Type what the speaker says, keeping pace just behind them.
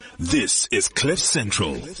This is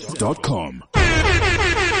CliffCentral.com.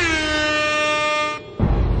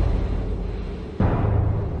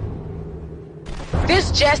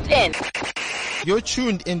 This just in. You're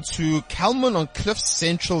tuned into Calman on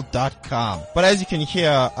CliffCentral.com. But as you can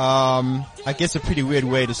hear, I guess a pretty weird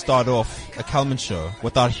way to start off a Calman show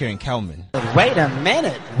without hearing Calman. Wait a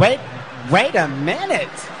minute. Wait a minute.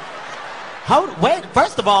 Wait,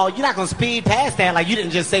 first of all, you're not gonna speed past that like you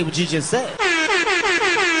didn't just say what you just said.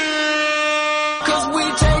 'Cause we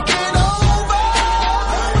taking over.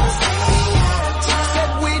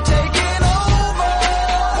 Said we taking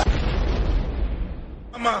over.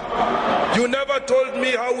 Mama, you never told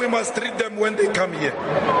me how we must treat them when they come here.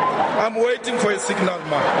 I'm waiting for a signal,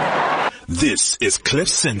 man. This is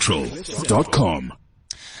CliffCentral.com.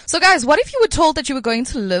 So guys, what if you were told that you were going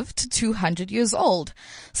to live to 200 years old?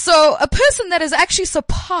 So a person that has actually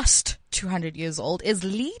surpassed 200 years old is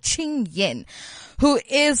Li Qingyan, who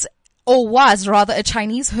is or was rather a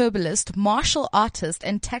Chinese herbalist, martial artist,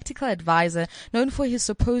 and tactical advisor known for his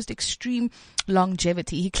supposed extreme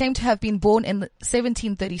longevity. He claimed to have been born in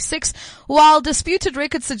 1736, while disputed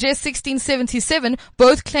records suggest 1677.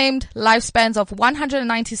 Both claimed lifespans of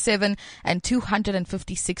 197 and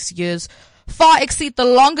 256 years, far exceed the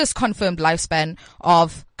longest confirmed lifespan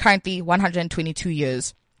of currently 122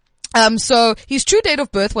 years. So his true date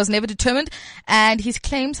of birth was never determined, and his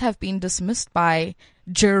claims have been dismissed by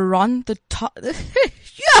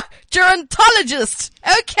gerontologist.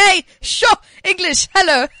 Okay, sure. English.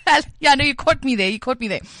 Hello. Yeah, no, you caught me there.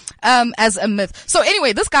 As a myth. So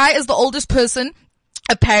anyway, this guy is the oldest person,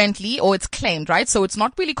 apparently, or it's claimed, right? So it's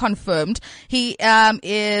not really confirmed. He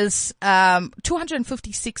is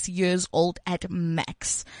 256 years old at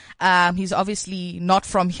max. He's obviously not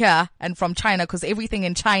from here and from China, because everything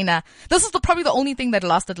in China, this is probably the only thing that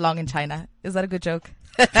lasted long in China. Is that a good joke?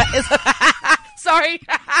 Sorry.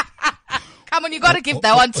 Come on, you gotta give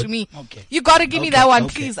that one to me. Okay. You gotta give me that one,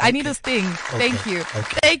 please. I need a sting. Thank you.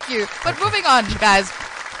 Thank you. But moving on, guys.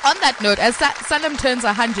 On that note, as Sanlam turns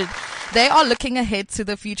 100, they are looking ahead to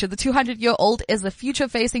the future. The 200-year-old is a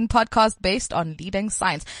future-facing podcast based on leading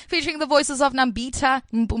science, featuring the voices of Nambita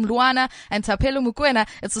Mluana and Tapelo Mukwena.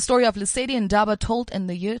 It's the story of Lesedi Ndaba told in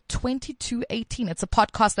the year 2218. It's a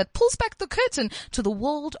podcast that pulls back the curtain to the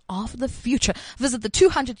world of the future. Visit the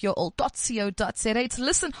 200yearold.co.za to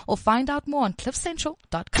listen or find out more on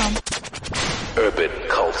CliffCentral.com. Urban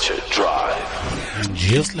Culture Drive. And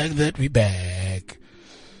just like that, we back.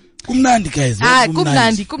 Kumnandi, guys.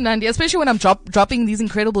 Kumnandi. Especially when I'm dropping these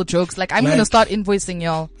incredible jokes. Like, I'm gonna start invoicing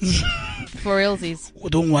y'all. For realsies.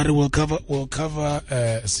 Don't worry, we'll cover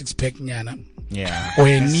a six-pack nyana. Yeah. Or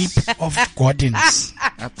a nip of Gordon's.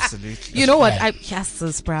 Absolutely. You know what? Yes,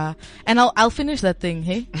 bruh. And I'll finish that thing,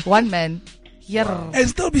 hey? One man. Yeah. Wow. And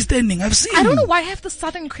still be standing. I've seen. I don't know why I have the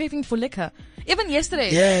sudden craving for liquor. Even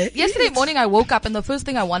yesterday. Yeah. Yesterday morning I woke up and the first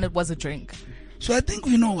thing I wanted was a drink. So I think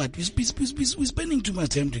we know what we're spending too much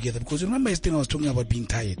time together, because remember yesterday I was talking about being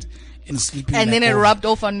tired and sleeping, and then it rubbed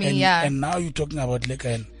off on me. And now you're talking about liquor,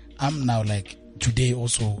 and I'm now like today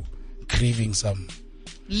also craving some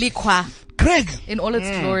liquor. Craig, in all its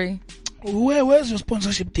glory. Where's your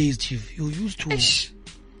sponsorship days, Chief? You used to.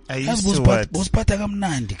 I used to what?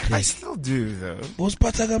 I still do though.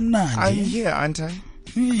 I'm here, aren't I? That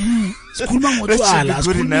should be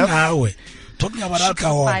good enough. Talking about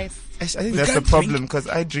alcohol. I think that's the problem, because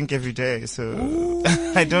I drink every day, so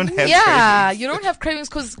I don't have cravings. You don't have cravings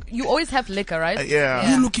because you always have liquor, right? Yeah.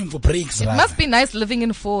 You're looking for breaks, right? It must be nice living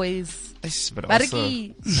in 4 ways. But also,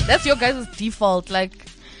 that's your guys' default. Like,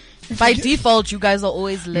 by default, you guys are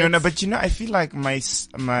always lit. No, but I feel like my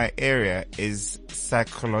area is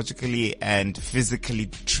psychologically and physically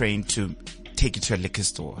trained to take you to a liquor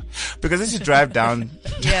store, because as you drive down,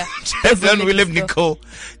 down Willem Nicole,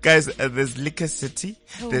 guys, there's Liquor City,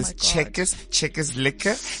 there's Checkers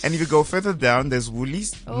Liquor, and if you go further down, there's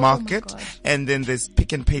Woolies Market, and then there's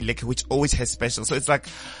Pick and Pay Liquor, which always has specials. So it's like,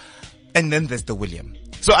 and then there's the William.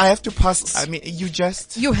 So I have to pass. I mean, you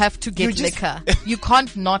have to get liquor. You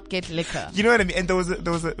can't not get liquor. You know what I mean? And there was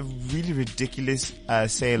a really ridiculous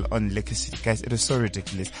sale on Liquor City, guys. It was so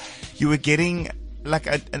ridiculous. You were getting like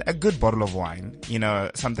a good bottle of wine,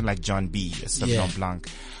 something like John B, a Sauvignon Blanc,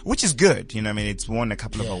 which is good. I mean, it's won a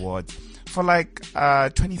couple of awards for like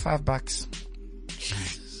 $25.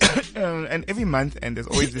 And every month, and there's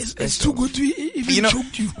always this special. It's too good to even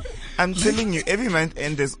choke you. I'm telling you, every month,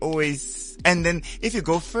 and there's always And then if you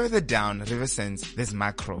go further down River Sands, there's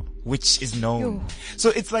Macro, which is known. Yo. So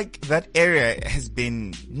it's like that area has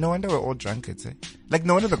been, no wonder we're all drunkards, eh? Like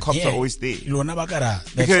no wonder the cops are always there. Lona Bakara.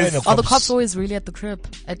 Because- That's Are why the cops always really at the crib?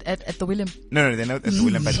 At the William? No, they're not at the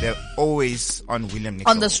William, but they're always on William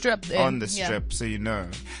Nicol. On the strip there. On the Yeah. strip, so you know.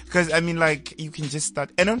 Because I mean, like you can just start.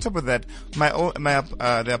 And on top of that,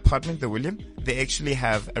 the apartment, the William, they actually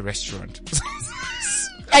have a restaurant.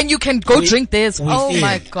 And you can go drink there as well. Oh within.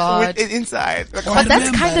 my God. Inside. Like, But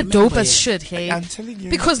that's kind of dope as yeah. shit, hey? I'm telling you.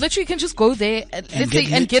 Because literally you can just go there and, let's say,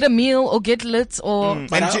 get and lit. get a meal or get lit or...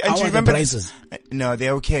 But And do how you are remember the prices? No,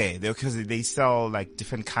 they're okay. They're because they sell like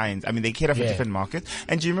different kinds. I mean, they cater for Yeah. different markets.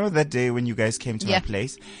 And do you remember that day when you guys came to Yeah. my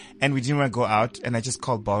place and we didn't want to go out and I just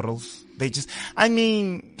called bottles? I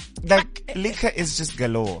mean, like liquor is just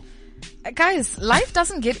galore. Guys, life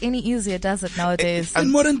doesn't get any easier, does it, nowadays?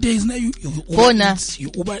 In modern days now, you Bona.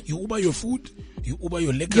 Uber your food, you Uber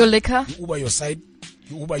your liquor, Your liquor. you Uber your side,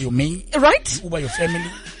 you Uber your main, Right? you Uber your family.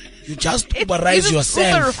 You just You Uberize just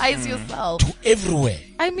yourself Uberize yourself. to everywhere.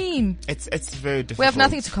 I mean, It's very difficult. we have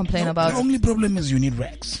nothing to complain The about. only problem is you need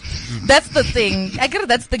racks. That's the thing. I get it.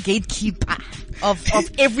 That's the gatekeeper of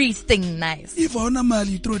everything nice. If on a mile,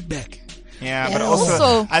 you throw it back. Yeah, but And also,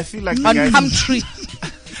 also, I feel like you On guys, country.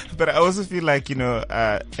 but I also feel like,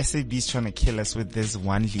 SAB's trying to kill us with this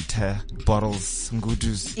 1 liter bottles,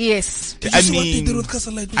 ngudus. Yes. Did you I see what they mean, did with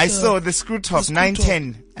Castlelight with I the- saw the screw top, the screw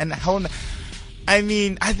 910, and how, I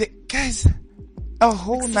mean, guys, a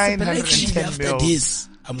whole Actually, 910 after mil. this,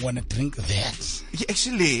 I'm gonna drink that. Yeah,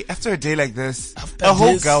 actually, after a day like this, After a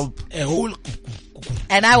whole this, gulp. a whole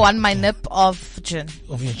And I want my nip of gin.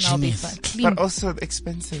 of your And I'll be genius. fine. Clean. But also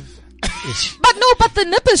expensive. Ish. But the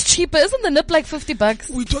nip is cheaper. Isn't the nip like $50?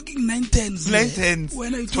 We're talking 910s. 910s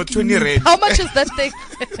When are you for talking 20 rand. How much is that thing?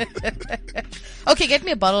 Okay, get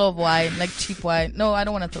me a bottle of wine, like cheap wine. No, I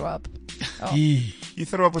don't want to throw up. Yeah. You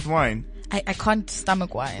throw up with wine. I can't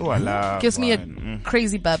stomach wine. Oh, I love Gives me a wine.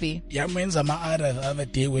 crazy bubby. Yeah, means I'm the other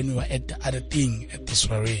day when we were at the other thing at the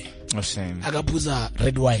soiree. Oh, shame. Agapuza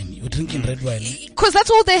red wine. You're drinking red wine. Cause that's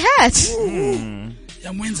all they had.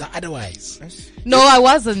 Yeah, means otherwise. No, I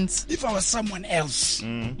wasn't. If I was someone else,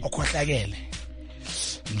 okhohlakele.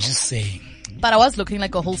 I'm just saying. But I was looking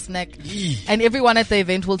like a whole snack. Yeah. And everyone at the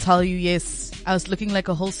event will tell you, yes, I was looking like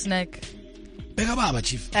a whole snack. Bega baba,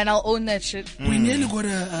 chief. And I'll own that shit. We nearly got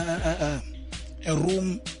a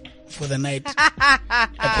room for the night at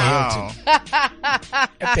the Hilton.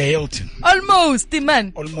 At the Hilton. Almost,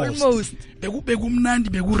 man. Almost. Begu mnandi,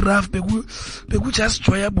 begu rough, begu just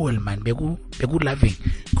enjoyable, man. Begu loving.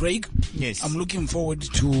 Craig, Yes. I'm looking forward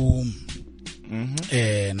to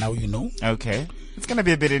now you know. Okay. It's gonna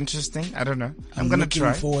be a bit interesting. I don't know. I'm gonna looking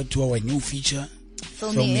try. forward to our new feature.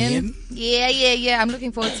 Fill me in. Yeah. I'm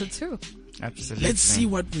looking forward to it too. Absolutely. Let's see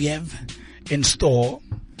what we have in store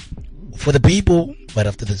for the people right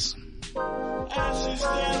after this.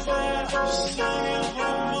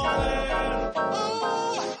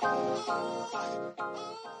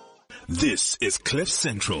 This is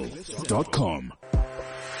CliffCentral.com.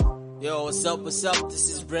 Yo, what's up? This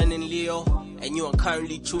is Brennan Leo, and you are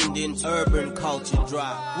currently tuned in to Urban Culture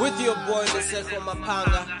Drive. With your boy, Leseko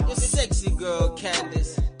Mapanga, your sexy girl,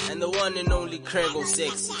 Candace, and the one and only Crego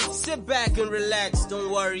Sexy. Sit back and relax,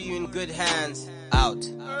 don't worry, you in good hands. Out.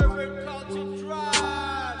 Urban Culture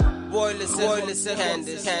Drive. Boy, Leseko,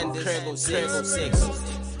 Candace, Crego Sexy.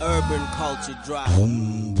 Urban Culture Drive.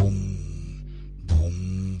 Boom, boom,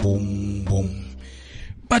 boom, boom, boom.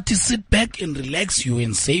 But to sit back and relax, you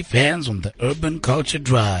in safe hands on the Urban Culture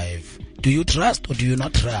Drive. Do you trust or do you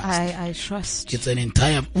not trust? I trust. It's an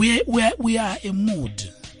entire. We are a mood.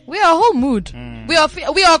 We are a whole mood. We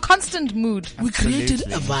are a constant mood. We created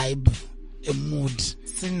a vibe, a mood.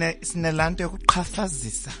 Sinelanto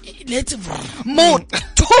yokuqhafazisa. Let's Mood.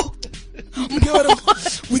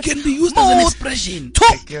 we can be used as an expression.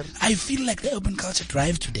 I feel like the Urban Culture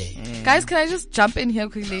Drive today. Guys, can I just jump in here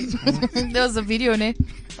quickly? There was a video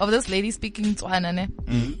of this lady speaking Tswana.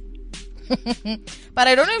 But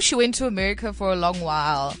I don't know if she went to America for a long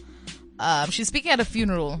while. She's speaking at a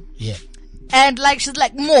funeral. Yeah. And she's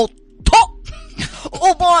like, you're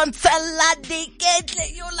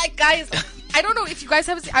like, guys, I don't know if you guys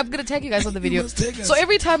haven't seen, I'm gonna tag you guys on the video. must tag us. So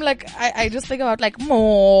every time I just think about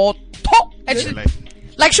and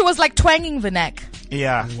she, she was twanging the neck.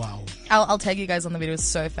 Yeah. Wow. I'll tag you guys on the video. It's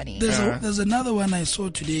so funny. There's another one I saw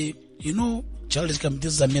today. You know, Childish Gambino,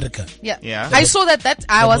 this is America. Yeah. I saw that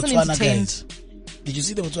I The wasn't Botswana entertained. guys. Did you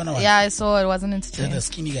see the Botswana one? Yeah, I saw it. Wasn't The entertained.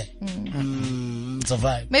 skinny guy. It's a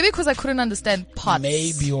vibe. Maybe because I couldn't understand parts.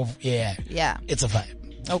 Maybe of yeah. Yeah. It's a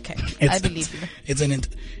vibe. Okay. It's, I believe you. It's an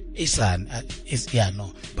Isan,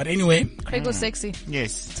 no. But anyway, Craig was sexy.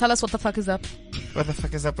 Yes. Tell us what the fuck is up. What the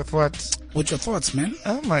fuck is up with what? what's your thoughts, man?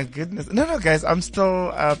 Oh my goodness. No, guys, I'm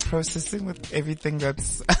still processing with everything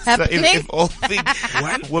that's Happening? if all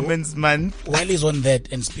things Women's Month. While he's on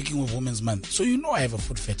that, and speaking of Women's Month, so you know I have a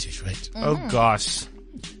foot fetish, right? Oh gosh.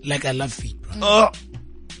 Like I love feet, bro. Oh.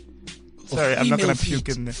 Or Sorry, I'm not female gonna puke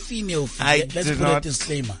feet. in there. Female feet. I Let's do put a not-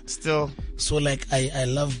 disclaimer. Still. So like I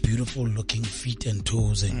love beautiful looking feet and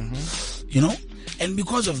toes and you know, and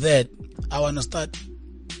because of that I want to start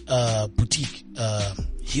boutique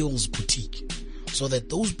heels boutique so that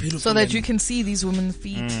those beautiful So that and- you can see these women's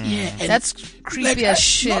feet. yeah, and That's creepy as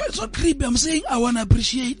shit. No, it's not creepy. I'm saying I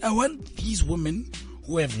want these women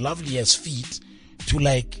who have lovely as feet to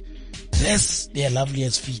like dress their lovely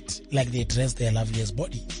as feet like they dress their lovely as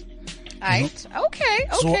bodies. Right? Okay.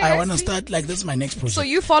 So I want to see. start like this is my next project. So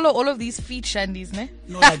you follow all of these feet shandies, ne?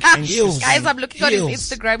 No, like heels. Guys, I'm looking on his Heels.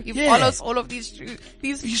 Instagram. He Yeah. follows all of these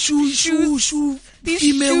these shoe these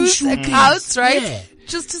female shoes shoe accounts, things. right? Yeah.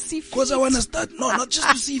 Just to see feet. Because I want to start, no, not just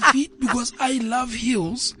to see feet, because I love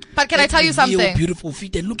heels. But can I tell you Reveal something? Beautiful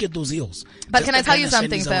feet, and look at those heels. But Just can I the tell kind you of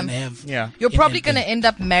something, shandies I fam? wanna have Yeah. You're in probably that gonna thing. end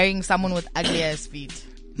up marrying someone with ugly ass feet.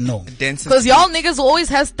 No. Density. Because y'all niggas always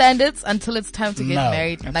have standards until it's time to get No,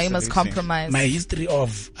 married. Now you must absolutely. compromise. My history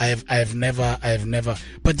of, I have never,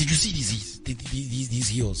 but did you see these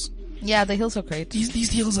heels? Yeah, the heels are great. These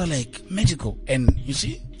heels are like magical. And you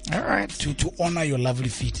see, All right. to honor your lovely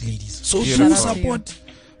feet, ladies. So Beautiful. to Shout out to support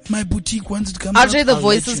my boutique once it comes RJ up, the I'll let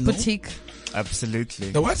Voices you know. Boutique. Absolutely.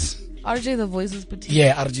 The what? RJ the Voices Boutique.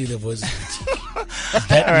 Yeah, RJ the Voices Boutique.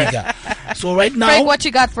 That nigga. So right now, Craig, what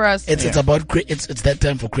you got for us? it's about Craig. It's that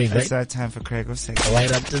time for Craig, right? It's that time for Craig or second.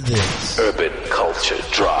 Right up to this. Urban Culture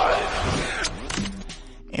Drive.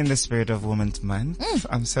 In the spirit of Women's Month,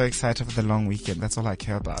 I'm so excited for the long weekend. That's all I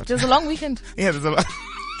care about. There's a long weekend. Yeah, there's a long,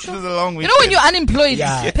 there's a long You weekend. know when you're unemployed,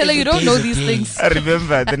 Yeah. Pilla, you don't know these Days. things. I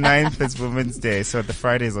remember the 9th is Women's Day, so the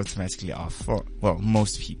Friday is automatically off for, well,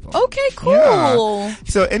 most people. Okay, cool. Yeah.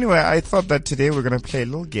 So anyway, I thought that today we're going to play a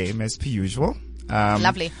little game as per usual.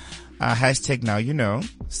 Lovely. Hashtag now you know.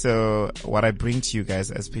 So what I bring to you guys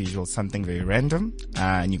as per usual, something very random,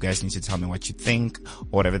 and you guys need to tell me what you think, or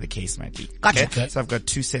whatever the case might be. Gotcha. Okay. So I've got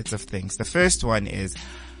two sets of things. The first one is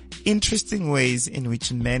interesting ways in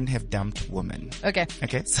which men have dumped women. Okay.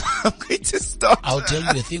 Okay, so I'm going to start. I'll tell you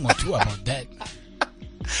a thing or two about that.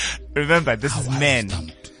 Remember, this is How I was men.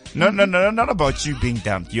 dumped. No, not about you being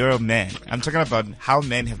dumped. You're a man. I'm talking about how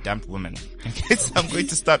men have dumped women. Okay, so I'm going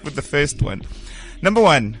to start with the first one. Number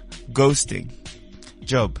one, ghosting.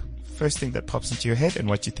 Job, first thing that pops into your head and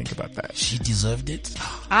what you think about that. She deserved it,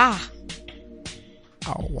 Ah,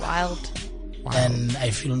 Oh, wow. wild. and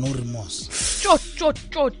I feel no remorse. Damn.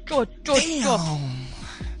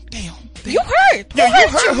 Damn. You hurt. Yeah, you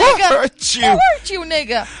hurt. you, Who nigga. hurt you? Who hurt you,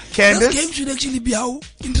 nigga? This game Candace? should actually be how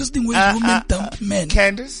interesting ways women dump men.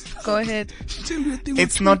 Candace? Go ahead. Tell you a thing or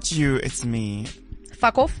It's two. not you, it's me.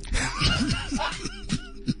 Fuck off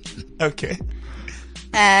Okay.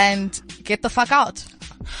 and get the fuck out.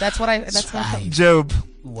 That's what that's my thing. Job,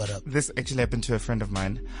 What up? this actually happened to a friend of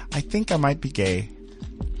mine. I think I might be gay.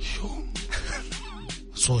 Sure.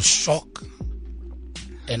 So shock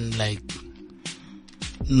and like,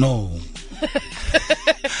 no, No,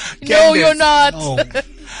 Candace. you're not. no.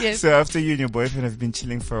 Yes. So after you and your boyfriend have been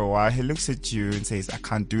chilling for a while, he looks at you and says, I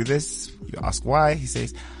can't do this. You ask why. He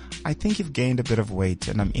says, I think you've gained a bit of weight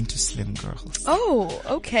and I'm into slim girls. Oh,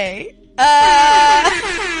 okay.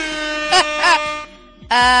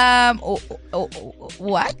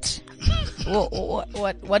 What?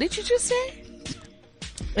 What did you just say?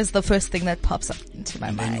 Is the first thing that pops up into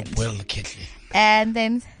my mind. Well, Kettle. And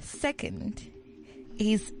then second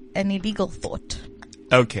is an illegal thought.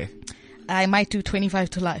 Okay. I might do 25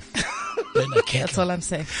 to life. That's all I'm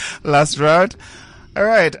saying. Last round. All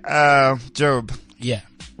right. Job, Yeah.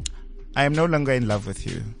 I am no longer in love with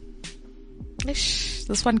you. Ish,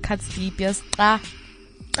 this one cuts deep, yes.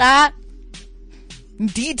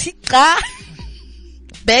 Ndithi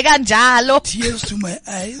Bega njalo. Tears to my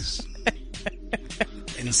eyes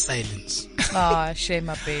and silence. Oh, shame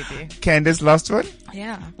my baby. Candace, last one.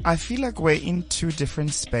 Yeah. I feel like we're in two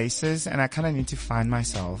different spaces and I kind of need to find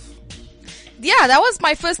myself. Yeah, that was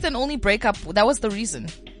my first and only breakup. That was the reason.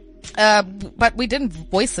 But we didn't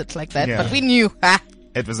voice it like that. Yeah. But we knew.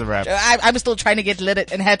 It was a wrap. I'm still trying to get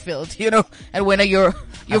lit in Hatfield, you know. And when you've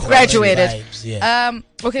I've got graduated. vibes, yeah.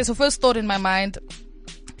 Okay, so first thought in my mind.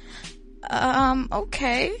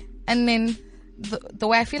 Okay, and then the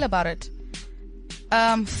way I feel about it.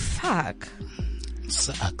 Fuck.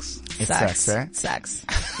 Sucks. It sucks, eh? Sucks.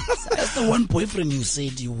 That's the one boyfriend you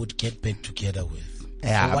said you would get back together with.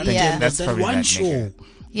 Yeah, So one I think time, that's that probably one that show. nigga.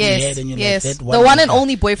 we had Yes, and you're yes. like, that The one and nigga.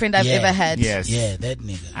 only boyfriend I've Yeah. ever had. Yes. Yeah, that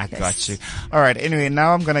nigga. I got you. All right. Anyway,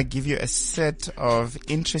 now I'm going to give you a set of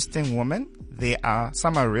interesting women.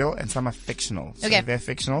 Some are real and some are fictional. So Okay. if they're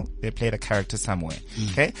fictional, they played a character somewhere.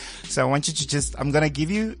 Okay. So I want you to I'm going to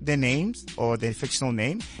give you their names or their fictional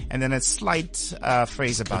name and then a slight,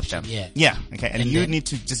 phrase about them. Yeah. Yeah. Okay. And you then- need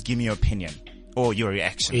to just give me your opinion or your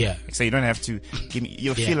reaction. Yeah. So you don't have to give me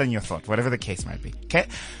your Yeah. feel and your thought, whatever the case might be. Okay.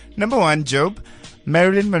 Number 1, Job.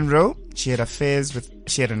 Marilyn Monroe. She had an affair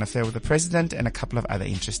with the president and a couple of other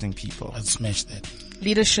interesting people. I'll smash that.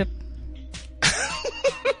 Leadership.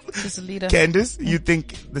 She's a leader. Candice, you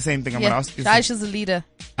think the same thing I'm going to ask you? Aisha's a leader.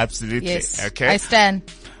 Absolutely. Yes. Okay. I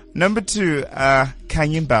stand. Number 2,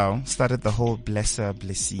 Kanye Bao started the whole blesser,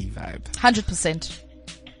 blessee vibe. 100%.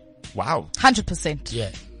 Wow. 100%.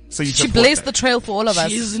 Yeah. So you She support blazed the that. trail for all of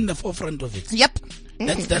us. She is in the forefront of it. Yep.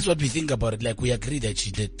 That's what we think about it. Like, we agree that she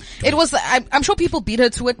did. It was, I'm sure people beat her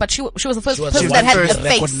to it, but she was the first She was person the that one had first a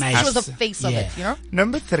face. recognized. She was the face of Yeah. it, you know?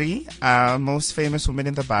 Number 3, most famous woman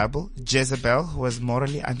in the Bible, Jezebel, who was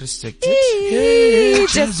morally unrestricted.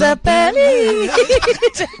 Jezebel.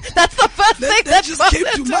 That's the first thing That just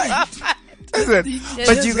came to mind. Is it?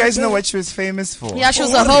 But you guys know what she was famous for. Yeah, she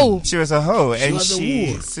was a hoe. She was a hoe, and was a she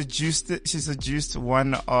whore. seduced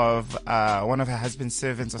one of her husband's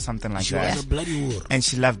servants or something like She that. was a bloody whore. And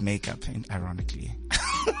she loved makeup, ironically.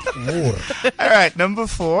 Whore. All right, number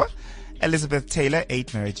 4, Elizabeth Taylor,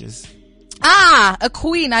 8 marriages. Ah, a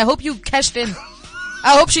queen. I hope you cashed in.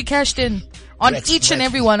 I hope she cashed in on Rex, each and Rex.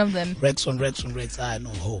 every one of them. Rex on Rex on Rex. I know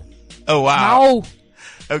ho. Oh wow.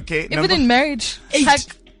 No. Okay, Even number in marriage. 8. Heck,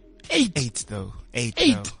 8. 8 though. 8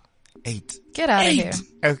 8. though. 8. get out of 8. here.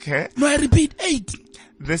 Okay, No, I repeat, 8.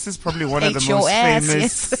 this is probably one of the Ate your most ass,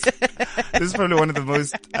 famous. yes. This is probably one of the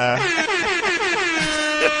most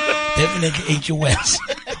Definitely HOS.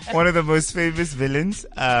 one of the most famous villains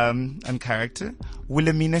and character,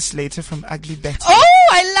 Wilhelmina Slater from Ugly Betty. Oh,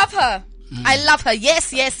 I love her. I love her.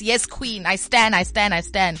 Yes, yes, yes, queen. I stand. I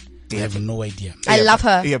have no idea. I love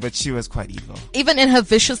her. Yeah, but she was quite evil. Even in her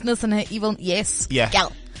viciousness and her evil. Yes. Yeah.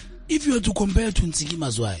 Gal. If you were to compare to Nsiki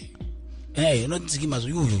Mazwai, hey, not Nsiki Mazwai,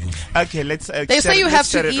 you. Okay, let's. They set say you it- have let's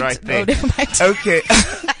set to it eat. right No, there. never mind. Okay,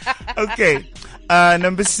 okay.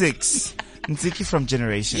 Number 6, Nziki from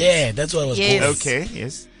Generation. Yeah, that's what I was Yes. going. Okay.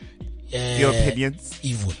 Yes. Uh, Your opinions?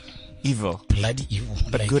 Evil. Evil, Bloody evil.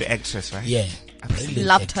 but Like, good actress, right? Yeah. brilliant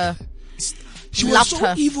Loved actor. her. She was Loved so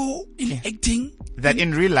her. evil in acting. That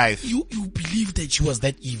in real life, You believe that she was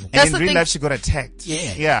that evil. and That's in the real thing. life, she got attacked.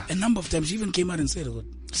 Yeah. Yeah. A number of times she even came out and said it.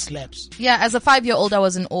 Slaps. Yeah, as a 5-year-old, I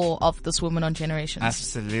was in awe of this woman on Generations.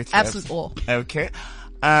 Absolutely. Absolute awe. Okay.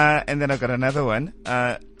 And then I got another one.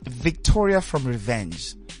 Victoria from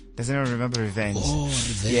Revenge. Does anyone remember Revenge? Oh,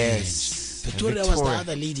 revenge. Yes. Victoria was the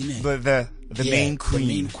other lady name. The main queen.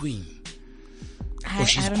 The main queen. I,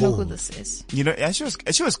 she's I don't know who cold. this is. You know, yeah, she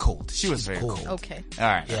was cold. She was very cold. cold. Okay. All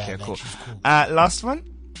right. Yeah, okay. like Cool. she's cool. Last one.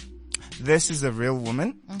 This is a real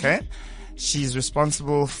woman. Okay. She's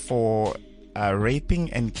responsible for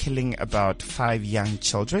raping and killing about 5 young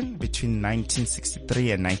children between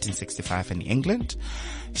 1963 and 1965 in England.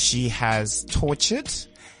 She has tortured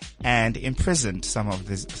and imprisoned some of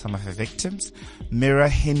her victims. Mira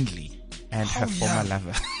Hindley and her former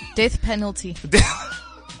lover. Death penalty.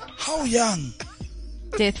 How young?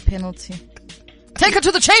 Death penalty. Take her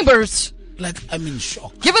to the chambers. Like, I'm in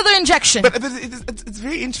shock. Give her the injection. But it's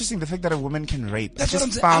very interesting the fact that a woman can rape. That's I what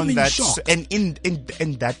just I'm saying. I'm found in that, shock. and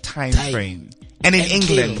in that time frame, and in And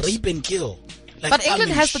England, Kill, rape and kill. Like, But I'm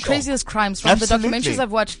England in has the shock. craziest crimes from Absolutely. the documentaries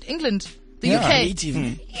I've watched. England. The Yeah. UK.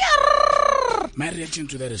 Native. My reaction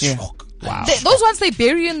to that is Yeah. shock. Wow. Those ones they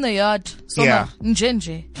bury you in the yard. So Yeah.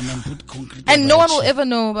 Njenje. And then put concrete And over no that one will shit. ever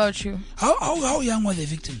know about you. How young were the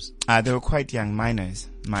victims? they were quite young, minors.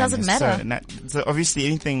 Doesn't matter. So obviously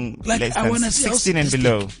anything Like, less I than wanna see how 16 and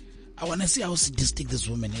sadistic- below. I want to see how sadistic this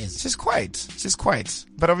woman is. She's quite.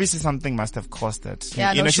 But obviously something must have caused that.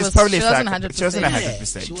 Yeah, you no, know, she she's was- probably she wasn't psycho- 100%. She wasn't Yeah,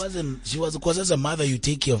 100%. she was, because as a mother, you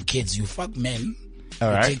take care of kids. You fuck men. All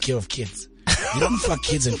you right. take care of kids. You don't fuck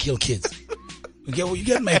kids and kill kids. You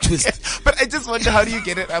get my twist. But I just wonder, how do you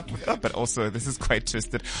get it up? Oh, but also, this is quite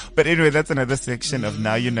twisted. But anyway, that's another section of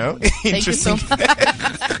Now You Know. Thank you so much.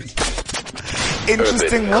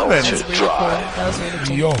 Interesting Urban woman. culture. Really cool. That was really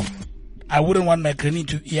cool. Yo, I wouldn't want my granny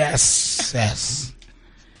to. Yes.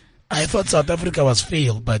 I thought South Africa was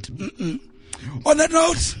failed, but on that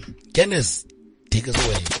note, Candice, take us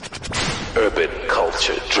away. Urban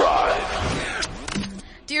Culture Drive.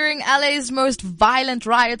 Do you During LA's most violent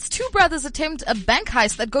riots, two brothers attempt a bank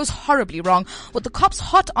heist that goes horribly wrong. With the cops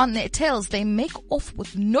hot on their tails, they make off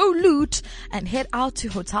with no loot and head out to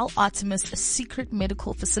Hotel Artemis, a secret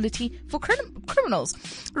medical facility for criminals.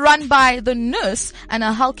 Run by the nurse and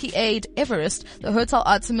a hulky aide Everest, the Hotel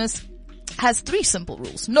Artemis has 3 simple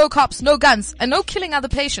rules. No cops, no guns, and no killing other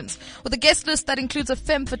patients. With a guest list that includes a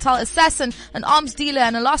femme fatale assassin, an arms dealer,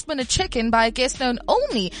 and a last-minute check-in by a guest known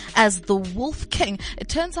only as the Wolf King, it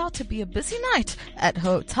turns out to be a busy night at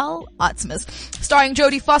Hotel Artemis. Starring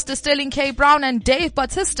Jodie Foster, Sterling K. Brown, and Dave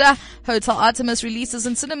Bautista, Hotel Artemis releases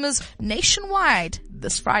in cinemas nationwide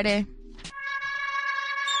this Friday.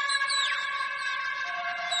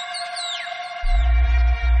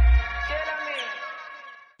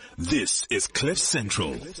 This is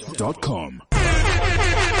CliffCentral.com.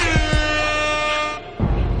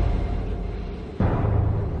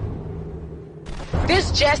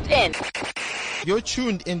 This just in. You're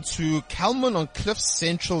tuned into Kalman on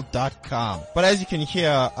CliffCentral.com. But as you can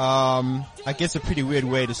hear, I guess a pretty weird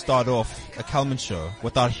way to start off a Kalman show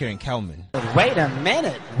without hearing Kalman. Wait a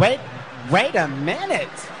minute. Wait a minute.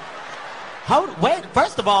 Wait,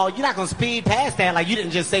 first of all, you're not gonna speed past that like you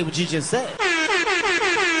didn't just say what you just said.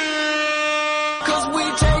 Cause we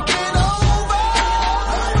taking over.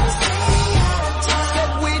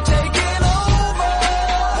 Said we taking over.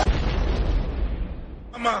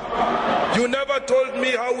 Mama, you never told me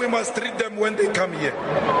how we must treat them when they come here.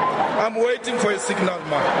 I'm waiting for a signal,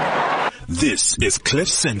 man. This is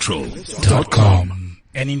CliffCentral.com.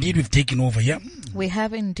 And indeed, we've taken over, yeah? We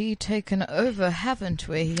have indeed taken over, haven't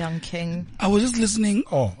we, young king? I was just listening,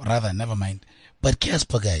 never mind. But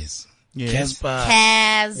Casper, guys. Yes.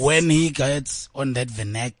 Kaz. When he gets on that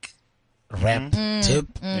Venak rap tip.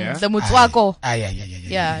 Yeah. The Mutswako.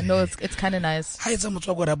 Yeah. No, it's kind of nice. Hi, it's a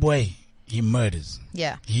Mutswako, that boy. He murders.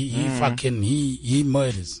 Yeah. He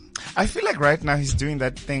murders. I feel like right now he's doing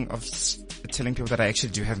that thing of telling people that I actually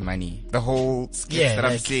do have money. The whole skit that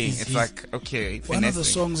I'm seeing, it's like, okay. One of the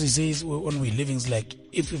songs he says when we're living is like,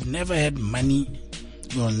 if you've never had money,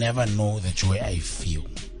 you'll never know the joy I feel.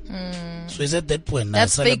 So it's at that point now.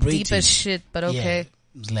 That's big, celebrating. deep as shit, but okay. Yeah,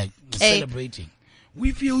 it's like celebrating.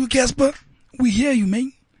 We feel you, Casper. We hear you,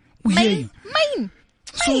 man. We hear you. Mine.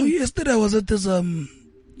 So yesterday I was at this the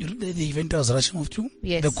event I was rushing off to.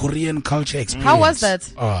 Yes. The Korean culture experience. How was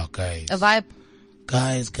that? Oh, guys. A vibe.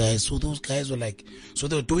 Guys. So those guys were like, so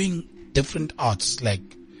they were doing different arts, like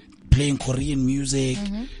playing Korean music,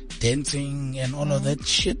 dancing, and all of that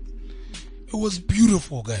shit. It was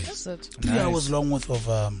beautiful, guys. 3 hours long worth of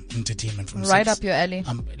entertainment from Right 6. up your alley.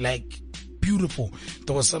 Like beautiful.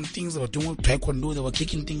 There were some things they were doing with taekwondo. They were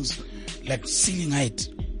kicking things like ceiling height.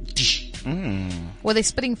 Dish. Were they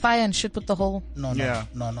spitting fire and shit with the hole? No.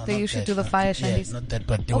 They usually do the fire shandies. Yeah, not that,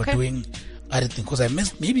 but they were doing other things. Because I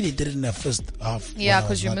missed. Maybe they did it in the first half. Yeah,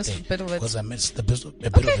 because you missed a bit of it. Because I missed a bit of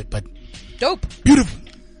it, but dope. Beautiful.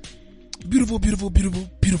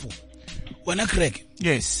 When I Craig.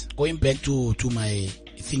 Yes. Going back to my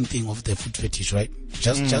thing of the foot fetish, right?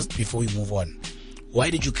 Just before we move on. Why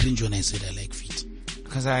did you cringe when I said I like feet?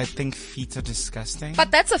 Because I think feet are disgusting. But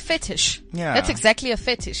that's a fetish. Yeah. That's exactly a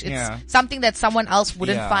fetish. It's something that someone else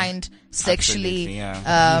wouldn't find sexually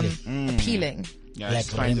appealing. Yeah, Like I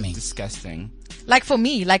find it rimming. disgusting. Like for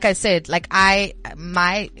me, like I said, like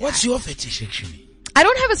What's your fetish actually? I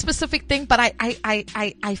don't have a specific thing, but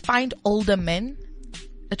I find older men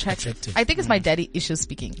attractive. I think it's my daddy issues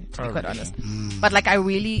speaking, to be quite honest. But like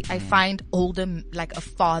I find older, like a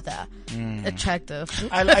father, attractive.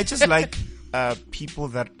 I just like people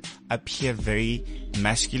that appear very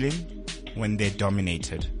masculine when they're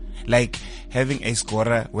dominated. Like having a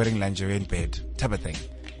scorer wearing lingerie in bed type of thing.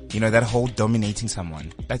 You know, that whole dominating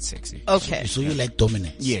someone. That's sexy. Okay. So you like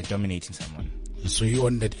dominance? Yeah, dominating someone. So you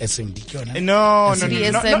on that SMD? No,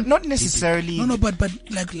 not necessarily. No, but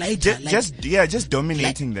like lighter. Just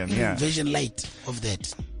dominating them. Yeah. Version light of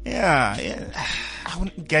that. Yeah.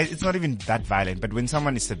 Guys, it's not even that violent, but when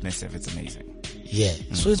someone is submissive, it's amazing. Yeah.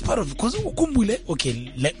 So it's part of, because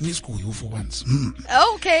okay, let me school you for once.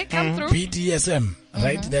 Okay, come through. BDSM,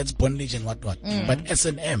 right? That's bondage and whatnot. But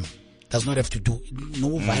S&M does not have to do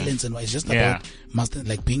no violence and it's just about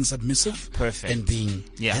like being submissive. Perfect. And being.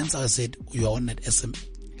 Hence I said you are on that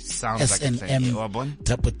Sounds S&M like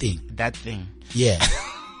type of thing. that thing. Yeah.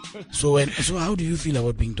 So how do you feel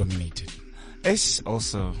about being dominated? It's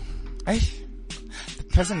also, the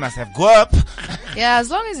person must have go up. Yeah,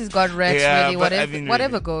 as long as he's got rats, really, but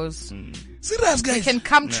whatever really. goes. Serious, guys. He can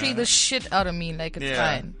come tree the shit out of me, like it's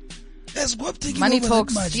fine. Let's go up taking Money over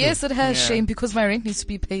talks. that much, Yes, it has shame because my rent needs to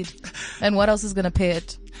be paid. And what else is gonna pay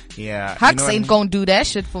it? Yeah. Hux ain't gonna do that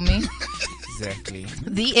shit for me. Exactly.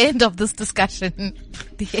 The end of this discussion.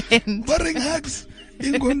 The end. Boring hugs.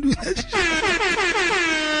 Ain't gonna do that.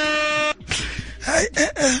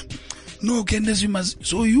 No, Candace, you must.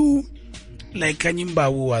 So you, like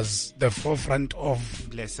Kanyimba, who was the forefront of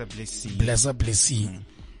Blesser.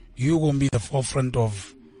 You gonna be the forefront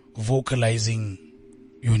of vocalizing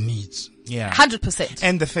your needs. Yeah. 100%.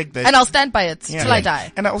 And the fact that... And I'll stand by it till I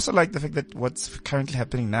die. And I also like the fact that what's currently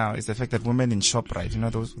happening now is the fact that women in ShopRite,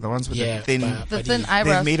 the ones with the thin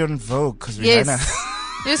eyebrows. They made on Vogue because Yes.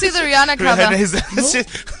 Rihanna... You see the Rihanna cover?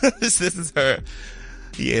 Rihanna this is her.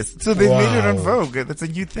 Yes. So they made it on Vogue. That's a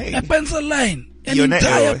new thing. A pencil line. An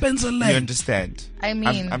entire pencil line. You understand. I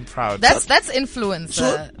mean, I'm proud. That's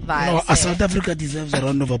influencer vibes. No, South Africa deserves a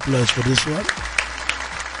round of applause for this one.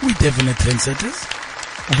 We definitely trendsetters.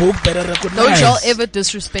 Vogue better recognize. Don't y'all ever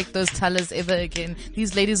disrespect those tellers ever again.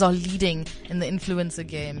 These ladies are leading in the influencer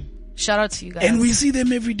game. Shout out to you guys. And we see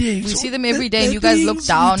them every day. We see them every day and you guys look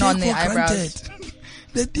down on their eyebrows.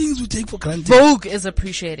 The things we take for granted. Vogue is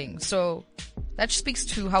appreciating. So that speaks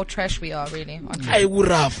to how trash we are really. I would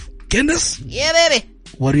have. Candace? Yeah, baby.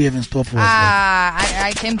 What do you have in store for us?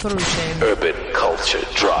 I came through, Shane. Urban Culture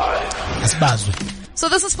Drive. So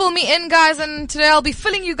this is Fill Me In, guys, and today I'll be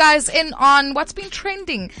filling you guys in on what's been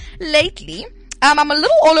trending lately. I'm a little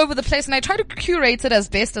all over the place and I try to curate it as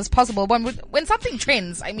best as possible. When something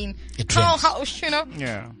trends, I mean, how, you know.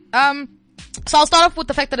 Yeah. So I'll start off with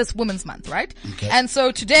the fact that it's Women's Month, right? Okay. And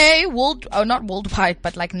so today, not worldwide,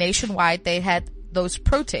 but like nationwide, they had those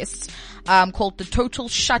protests, called the Total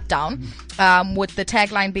Shutdown, with the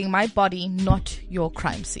tagline being "My body, not your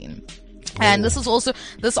crime scene." And this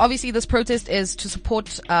protest is to support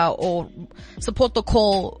the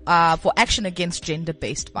call for action against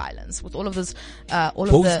gender-based violence. With all of this,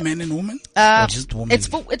 both men and women, or just women?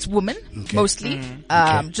 It's women mostly,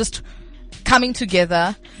 Okay. just coming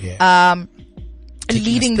together,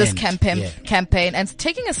 leading this campaign and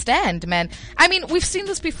taking a stand, man. I mean, we've seen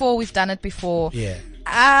this before, we've done it before. Yeah.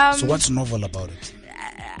 So what's novel about it?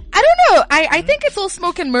 I don't know. I think it's all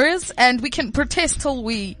smoke and mirrors, and we can protest till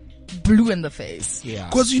we blue in the face. Yeah.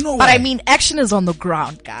 Because you know But why? I mean, action is on the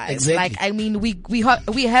ground, guys. Exactly. Like, I mean, we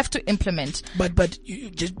have to implement. But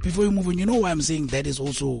just before you move on, you know why I'm saying that is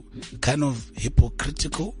also kind of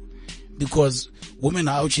hypocritical? Because women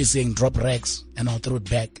are out here saying drop rags and I'll throw it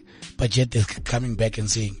back, but yet they're coming back and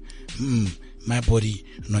saying, my body,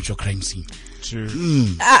 not your crime scene. True.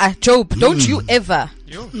 Job, don't you ever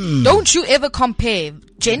compare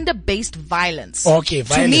gender-based violence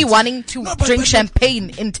to me wanting to drink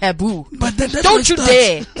champagne in Taboo. But that's don't you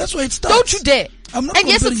dare. That's why it starts. Don't you dare. I'm not and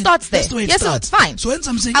yes, it starts there. That's the way it yes, starts. It's fine. So hence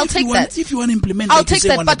I'm saying, I'll if take that. If you want to implement, I'll like take you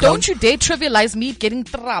say that. But don't you dare trivialize me getting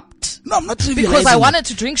trapped. No, I'm not trivializing. Because I wanted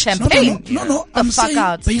to drink champagne. No. I'm the fuck saying,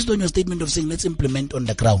 out. based on your statement of saying let's implement on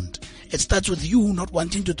the ground, it starts with you not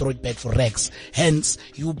wanting to throw it back for rags. Hence,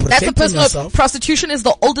 you protect That's a personal. yourself. Prostitution is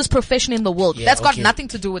the oldest profession in the world. Yeah, That's got okay. nothing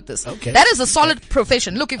to do with this. Okay. That is a solid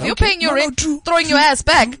profession. Look, if you're Okay. paying your No, rent, true, throwing your ass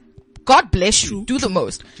back, God bless you. Do the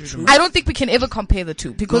most. True. I don't think we can ever compare the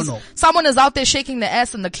two because No. someone is out there shaking their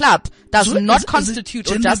ass in the club does not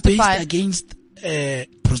constitute or justify. Against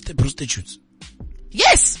prostitutes.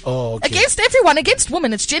 Yes. Oh, okay. Against everyone, against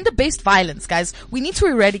women. It's gender-based violence, guys. We need to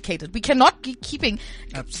eradicate it. We cannot keep keeping.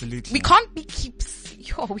 Absolutely. We can't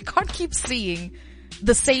keep seeing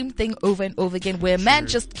the same thing over and over again where a man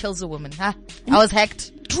just kills a woman. Huh? I was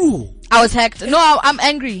hacked. True. I was hacked. No, I'm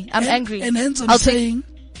angry. I'm angry. And hence I'm saying,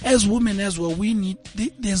 as women as well,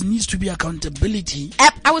 there needs to be accountability.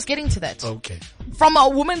 I was getting to that. Okay. From a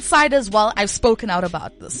woman's side as well, I've spoken out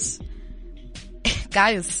about this.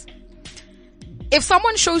 Guys, if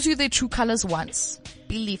someone shows you their true colors once,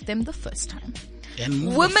 believe them the first time. And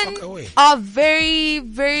move Women the fuck away. are very,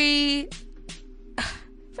 very,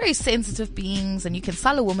 very sensitive beings, and you can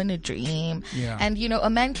sell a woman a dream. Yeah. And a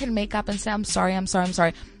man can make up and say, I'm sorry.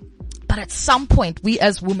 But at some point, we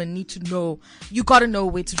as women need to know, you gotta know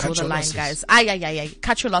where to draw the line, guys.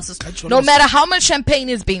 Cut your losses. No matter how much champagne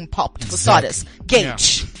is being popped, for starters.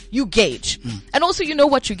 Gauge. Yeah. You gauge. And also you know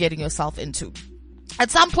what you're getting yourself into. At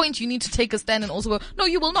some point, you need to take a stand and also go, no,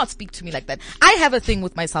 you will not speak to me like that. I have a thing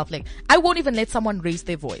with myself, like, I won't even let someone raise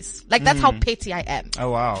their voice. Like, that's how petty I am.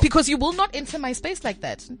 Oh, wow. Because you will not enter my space like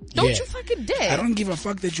that. Don't you fucking dare. I don't give a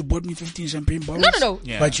fuck that you bought me 15 champagne bottles. No.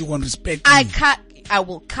 Yeah. But you want respect me. I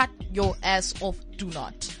will cut your ass off. Do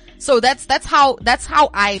not. So that's how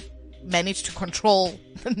I manage to control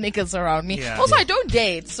the niggas around me. Yeah. Also, I don't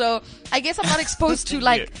date, so I guess I'm not exposed to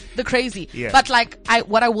the crazy. Yeah. But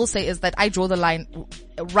what I will say is that I draw the line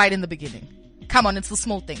right in the beginning. Come on, it's the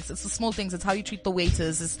small things. It's the small things. It's how you treat the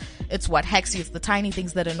waiters. It's what hacks you. It's the tiny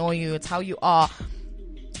things that annoy you. It's how you are.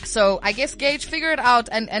 So I guess, Gage, figure it out,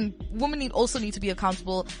 and women also need to be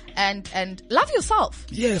accountable and love yourself.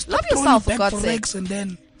 Yes, love yourself, for back God's for sake. Rex and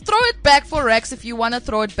then, Throw it back for Rex if you want to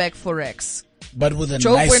throw it back for Rex. but with a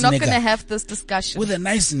Joe, nice we're not nigga. going to have this discussion. With a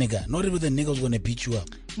nice nigga, not with a nigga who's gonna beat you up.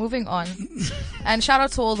 Moving on. And shout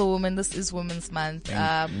out to all the women. This is Women's Month.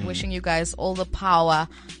 Wishing you guys all the power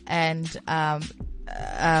and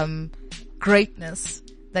greatness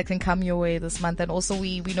that can come your way this month. And also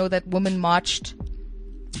we know that women marched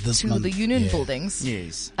This to month, the union yeah. buildings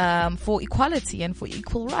Yes. for equality and for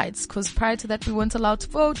equal rights, because prior to that we weren't allowed to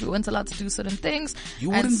vote, we weren't allowed to do certain things.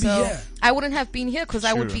 You And wouldn't be so here. I wouldn't have been here because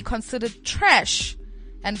I would True. be considered trash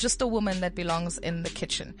and just a woman that belongs in the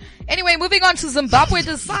kitchen. Anyway, moving on to Zimbabwe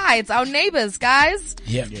Decides, our neighbors, guys.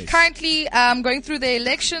 Yeah. Currently going through the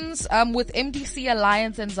elections with MDC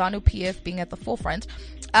Alliance and ZANU-PF being at the forefront.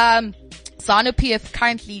 ZANU-PF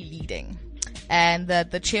currently leading. And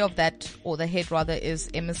the chair of that, or the head rather, is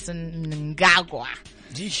Emerson Mnangagwa.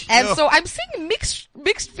 Yeesh. And so I'm seeing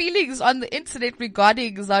mixed feelings on the internet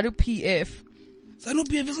regarding ZANU-PF.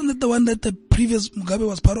 ZANU-PF, isn't it the one that the previous Mugabe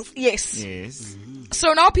was part of? Yes. Yes.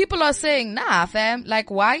 So now people are saying, nah, fam, like,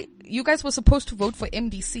 why? You guys were supposed to vote for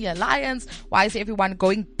MDC Alliance. Why is everyone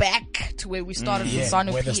going back to where we started with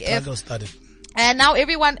ZANU-PF? Where the struggle started. And now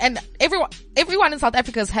everyone in South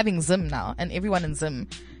Africa is having Zim now, and everyone in Zim,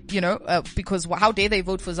 because how dare they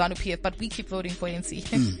vote for ZANU-PF, but we keep voting for ANC,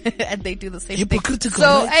 and they do the same Hypocritical, thing.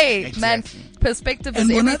 So, right? hey, man, perspective And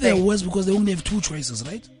is one of their everything. worst because they only have two choices,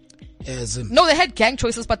 right? No, they had gang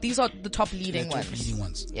choices, but these are the top leading They're ones. top leading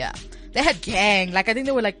ones. Yeah. They had gang. Like, I think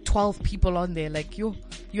there were like 12 people on there. Like, you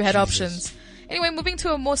had options. Anyway, moving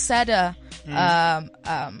to a more sadder,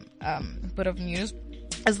 bit of news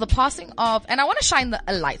is the passing of, and I want to shine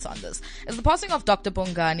a light on this, is the passing of Dr.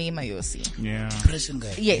 Bongani Mayosi. Yeah. Depression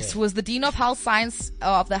guy. Yes, who was the Dean of Health Science,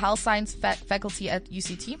 of the Health Science faculty at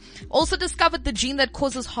UCT. Also discovered the gene that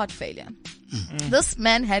causes heart failure. This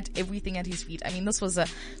man had everything at his feet. I mean, this was a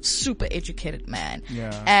super educated man.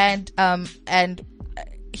 Yeah. And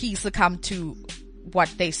he succumbed to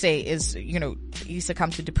what they say is, he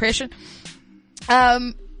succumbed to depression.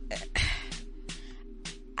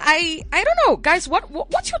 I don't know, guys,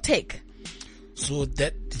 what's your take? So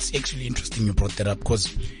that it's actually interesting you brought that up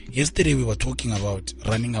because yesterday we were talking about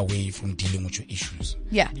running away from dealing with your issues.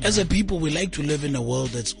 Yeah. As a people, we like to live in a world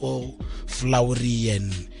that's all flowery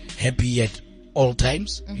and happy at all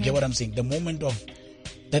times. You get what I'm saying? The moment of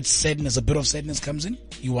that sadness, a bit of sadness comes in,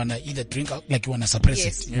 you want to either drink out, like you want to suppress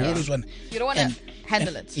Yes. it. You always want. You don't want to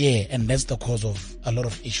handle it. Yeah, and that's the cause of a lot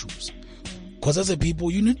of issues. Because as a people,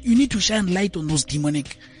 you need to shine light on those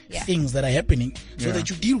demonic things that are happening so that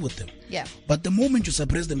you deal with them. Yeah. But the moment you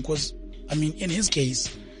suppress them, because, I mean, in his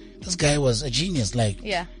case, this guy was a genius. Like,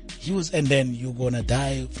 he was, and then you're going to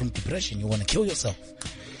die from depression. You want to kill yourself.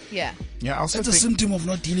 Yeah. Yeah. I also That's a think, symptom of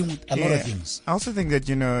not dealing with a lot of things. I also think that,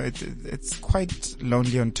 it's quite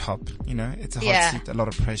lonely on top, it's a hot seat, a lot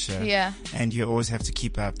of pressure. Yeah. And you always have to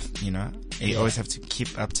keep up, you always have to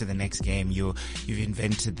keep up to the next game. You've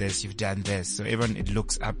invented this, you've done this. So everyone, it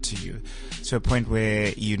looks up to you to a point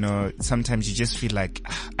where, sometimes you just feel like,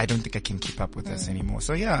 I don't think I can keep up with this anymore.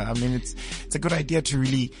 So yeah, I mean, it's a good idea to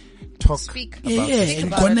really Speak about about and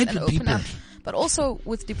it connect and with open people. up. But also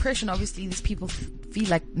with depression, obviously these people feel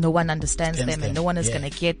like no one understands them and no one is going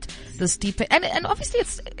to get this deep. And obviously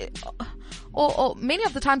it's, or many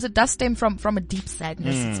of the times it does stem from a deep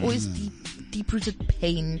sadness. It's always deep-rooted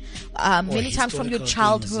pain. Many times from your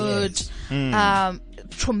historical things, childhood.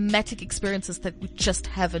 Traumatic experiences that we just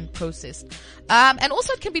haven't processed. And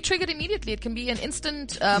also it can be triggered immediately. It can be an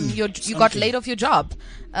instant, you got laid off your job.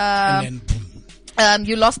 And then, boom.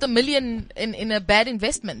 You lost $1 million in a bad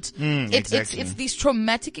investment. Exactly. It's these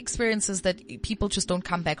traumatic experiences that people just don't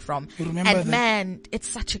come back from. You remember And that- man, it's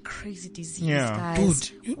such a crazy disease, Yeah.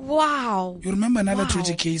 guys. Dude, wow. You remember another Wow.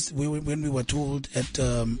 tragic case when we were told at,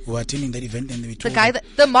 we were attending that event and we The told guy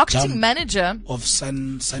the marketing jump manager of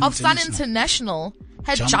Sun of Sun International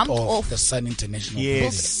had jumped off. the Sun International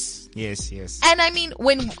building. Yes. And I mean,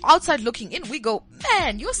 when outside looking in, we go,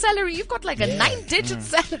 man, your salary, you've got like a 9-digit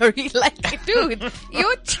salary. Like, dude,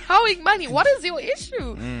 you're chowing money. What is your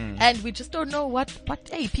issue? And we just don't know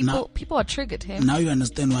hey, people are triggered here. Now you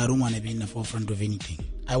understand why I don't want to be in the forefront of anything.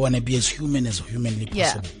 I want to be as humanly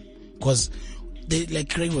possible. Because, like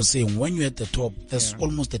Craig was saying, when you're at the top, there's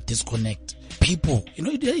almost a disconnect. People,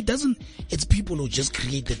 it's people who just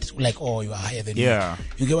created, like, oh, you are higher than me.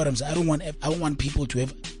 You get what I'm saying? I don't want people to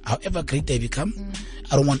ever, however great they become,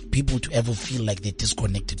 I don't want people to ever feel like they're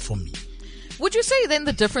disconnected from me. Would you say then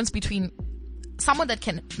the difference between someone that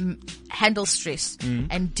can handle stress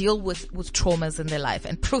and deal with traumas in their life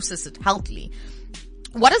and process it healthily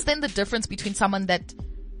what is then the difference between someone that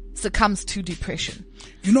succumbs to depression?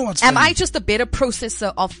 You know what's Am funny? I just a better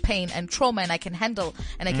processor of pain and trauma, and I can handle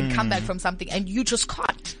and I can come back from something, and you just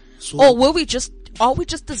can't? So- Or are we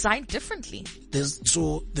just designed differently?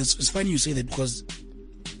 It's funny you say that, because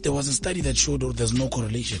there was a study that showed there's no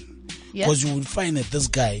correlation. Yeah. Because you will find that this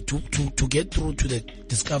guy, to get through to the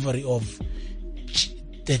discovery of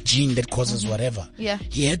the gene that causes whatever, Yeah.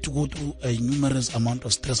 he had to go through a numerous amount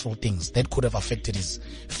of stressful things that could have affected his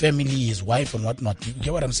family, his wife, and whatnot. You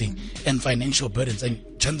get what I'm saying? And financial burdens. And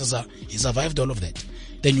chances are he survived all of that.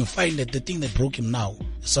 Then you find that the thing that broke him now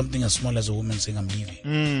is something as small as a woman saying, "I'm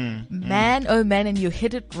leaving." Man, oh man, and you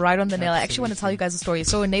hit it right on the nail. I actually want to tell you guys a story.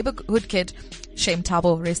 So a neighborhood kid, Shame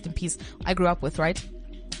Tabo, rest in peace, I grew up with, right?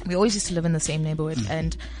 We always used to live in the same neighborhood.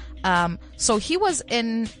 And so he was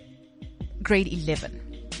in grade 11.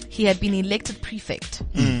 He had been elected prefect.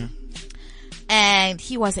 And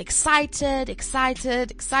he was excited.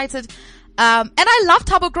 And I loved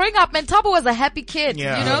Tabo growing up, man. Tabo was a happy kid, you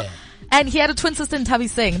know? And he had a twin sister in Tabi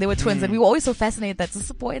Singh. They were twins, and we were always so fascinated that this is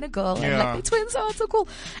a boy and a girl. And like, they're twins, oh, it's so cool.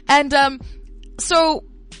 And so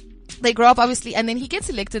they grow up, obviously, and then he gets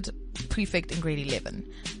elected prefect in grade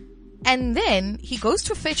 11. And then he goes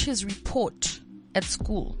to fetch his report at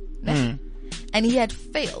school. And he had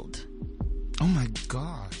failed. Oh my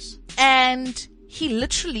gosh. And he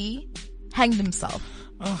literally hanged himself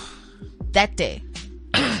that day.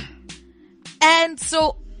 And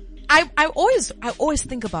so I always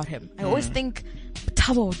think about him. I always think,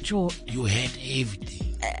 Tabo, Joe. You had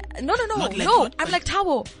everything. No. I'm like,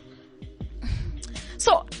 Tabo.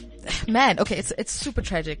 So, man, okay, it's super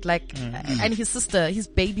tragic. Like, and his sister, his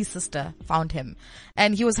baby sister, found him,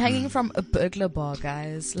 and he was hanging from a burglar bar,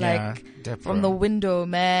 guys. Like, from the window,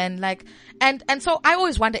 man. Like, and so I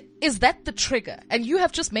always wonder, is that the trigger? And you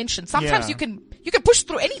have just mentioned sometimes you can push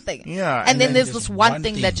through anything. Yeah. And then there's this one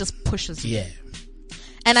thing that just pushes you. Yeah.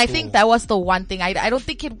 And I think that was the one thing. I don't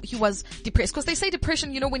think he was depressed, because they say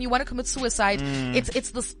depression, you know, when you want to commit suicide,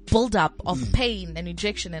 it's this build-up of pain and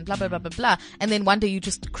rejection and blah, blah, blah, blah, blah. And then one day you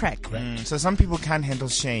just crack. So some people can't handle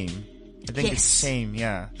shame. I think it's shame,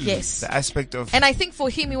 Yes. The aspect of... And I think for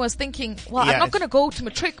him, he was thinking, well, I'm not going to go to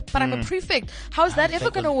matric, but I'm a prefect. How is that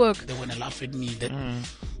ever going to work? They're going to laugh at me.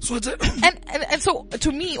 So it's and so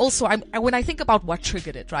to me also, when I think about what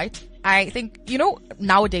triggered it, right? I think, you know,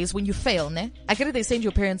 nowadays when you fail, I get it, they send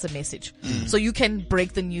your parents a message so you can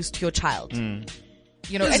break the news to your child.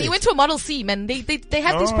 You know, and he went to a Model C, man. They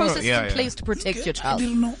have these processes in place to protect your child. I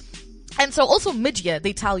didn't know. And so also mid-year,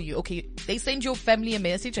 they tell you, okay, they send your family a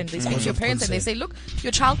message and they speak to your parents and they say, look,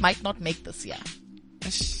 your child might not make this year.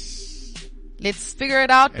 Let's figure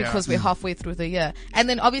it out because we're halfway through the year. And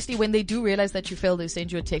then obviously when they do realize that you failed, they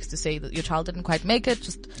send you a text to say that your child didn't quite make it.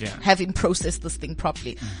 Just have him process this thing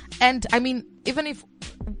properly. And I mean, even if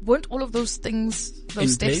weren't all of those things,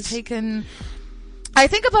 those steps taken, I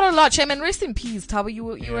think about it a lot, Shem, and rest in peace, Tabo. You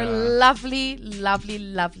were a lovely, lovely,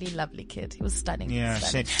 lovely, lovely kid. He was stunning. Yeah,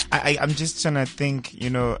 stunning. I'm just trying to think, you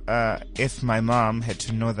know, if my mom had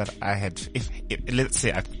to know that I had, if let's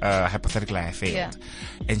say, hypothetically I failed,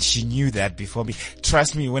 and she knew that before me,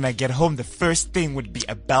 trust me, when I get home, the first thing would be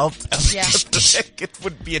a belt. It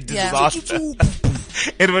would be a disaster.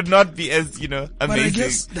 It would not be as, you know, amazing. But I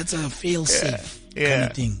guess that's a fail-safe kind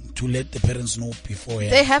of thing, to let the parents know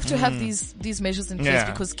beforehand. They have to have these measures in place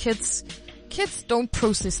because kids don't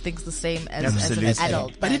process things the same as an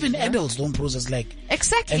adult. But even adults don't process, like,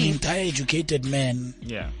 exactly. An entire educated man,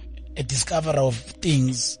 a discoverer of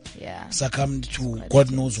things, succumbed to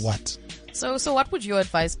God knows what. So what would your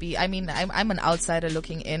advice be? I mean, I'm an outsider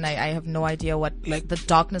looking in. I have no idea what, like, the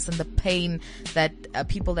darkness and the pain that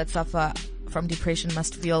people that suffer from depression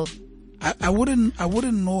must feel. I wouldn't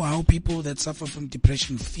know how people that suffer from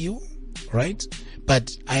depression feel, right?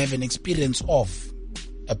 But I have an experience of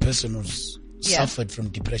a person who's suffered from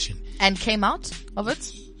depression and came out of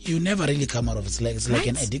it. You never really come out of it. It's like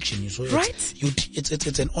an addiction.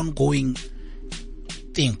 It's an ongoing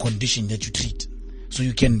condition that you treat. So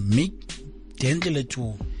you can handle it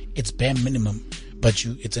to its bare minimum, but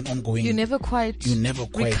it's an ongoing. You never quite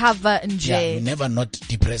recover and jail. You're never not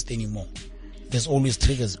depressed anymore. There's always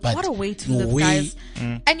triggers, but what a way to live, guys.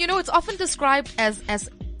 And you know, it's often described as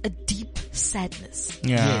a deep sadness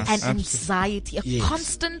and anxiety, a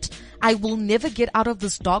constant, I will never get out of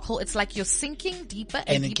this dark hole. It's like you're sinking deeper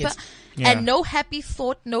and deeper, and no happy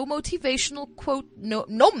thought, no motivational quote, no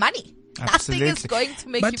money. Absolutely. Nothing is going to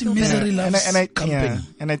make but you feel misery better. loves company.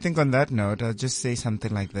 And I think on that note, I'll just say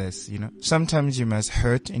something like this, you know. Sometimes you must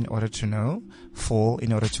hurt in order to know, fall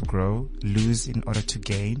in order to grow, lose in order to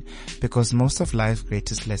gain, because most of life's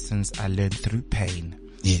greatest lessons are learned through pain.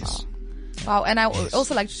 Yes. Wow. And I would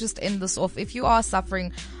also like to just end this off. If you are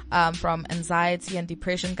suffering from anxiety and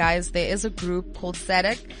depression, guys, there is a group called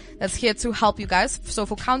SADC that's here to help you guys. So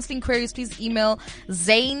for counseling queries, please email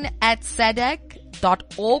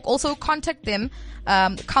zain@sadc.org. Also contact them.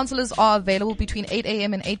 Counselors are available between 8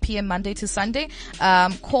 a.m. and 8 p.m. Monday to Sunday.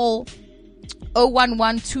 Call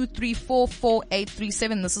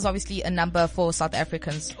 011-234-4837. This is obviously a number for South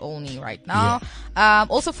Africans only right now.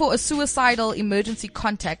 Also for a suicidal emergency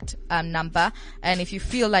contact number. And if you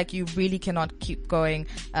feel like you really cannot keep going,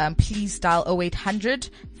 please dial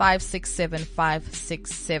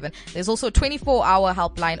 0800-567-567. There's also a 24-hour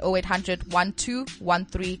helpline,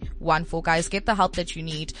 0800-121314. Guys, get the help that you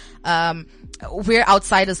need. We're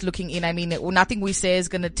outsiders looking in. I mean, nothing we say is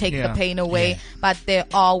going to take the pain away, but there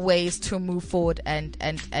are ways to move forward and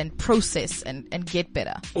process and get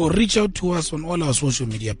better. Or reach out to us on all our social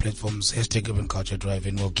media platforms, #Urban Culture Drive,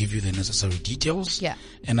 and we'll give you the necessary details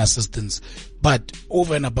and assistance. But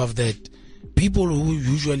over and above that, people who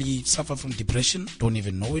usually suffer from depression don't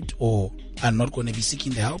even know it or are not going to be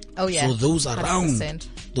seeking the help. Oh, yeah. So those around 100%.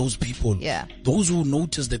 those people, those who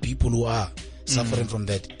notice the people who are suffering from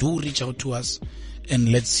that, do reach out to us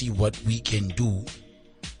and let's see what we can do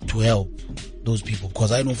to help those people.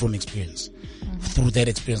 Because I know from experience, through that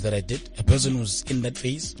experience that I did, a person who's in that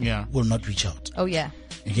phase will not reach out. Oh, yeah.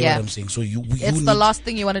 You get what I'm saying? So it's the last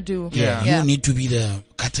thing you want to do. You need to be the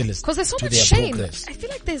catalyst. Because there's so to much their shame. progress. I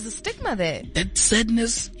feel like there's a stigma there. That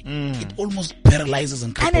sadness, it almost paralyzes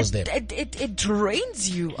and cripples them. It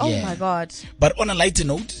drains you. Oh my God. But on a lighter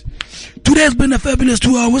note, today has been a fabulous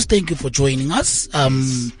 2 hours. Thank you for joining us.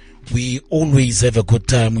 We always have a good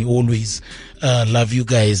time. We always love you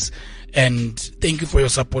guys. And thank you for your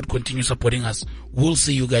support. Continue supporting us. We'll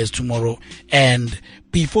see you guys tomorrow. And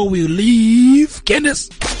before we leave,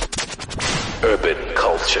 Candice. Urban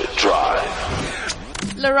Culture Drive.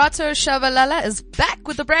 Lerato Shabalala is back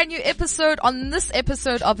with a brand new episode. On this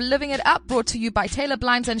episode of Living It Up, brought to you by Taylor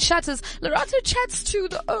Blinds and Shutters, Lerato chats to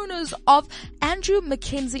the owners of Andrew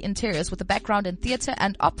Mackenzie Interiors with a background in theatre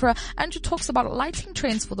and opera. Andrew talks about lighting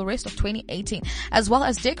trends for the rest of 2018, as well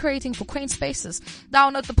as decorating for quaint spaces.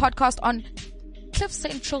 Download the podcast on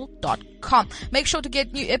cliffcentral.com. Make sure to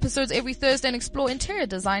get new episodes every Thursday and explore interior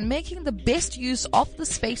design, making the best use of the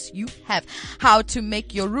space you have. How to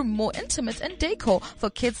make your room more intimate and decor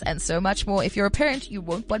for kids and so much more. If you're a parent, you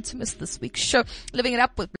won't want to miss this week's show. Living It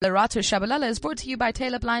Up with Lerato Shabalala is brought to you by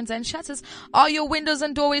Taylor Blinds and Shutters. Are your windows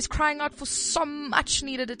and doorways crying out for some much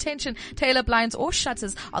needed attention? Taylor Blinds or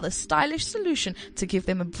Shutters are the stylish solution to give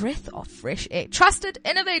them a breath of fresh air. Trusted,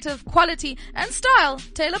 innovative, quality and style.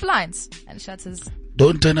 Taylor Blinds and Shutters.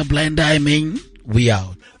 Don't turn a blind eye, man. We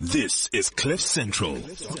out. This is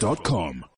CliffCentral.com.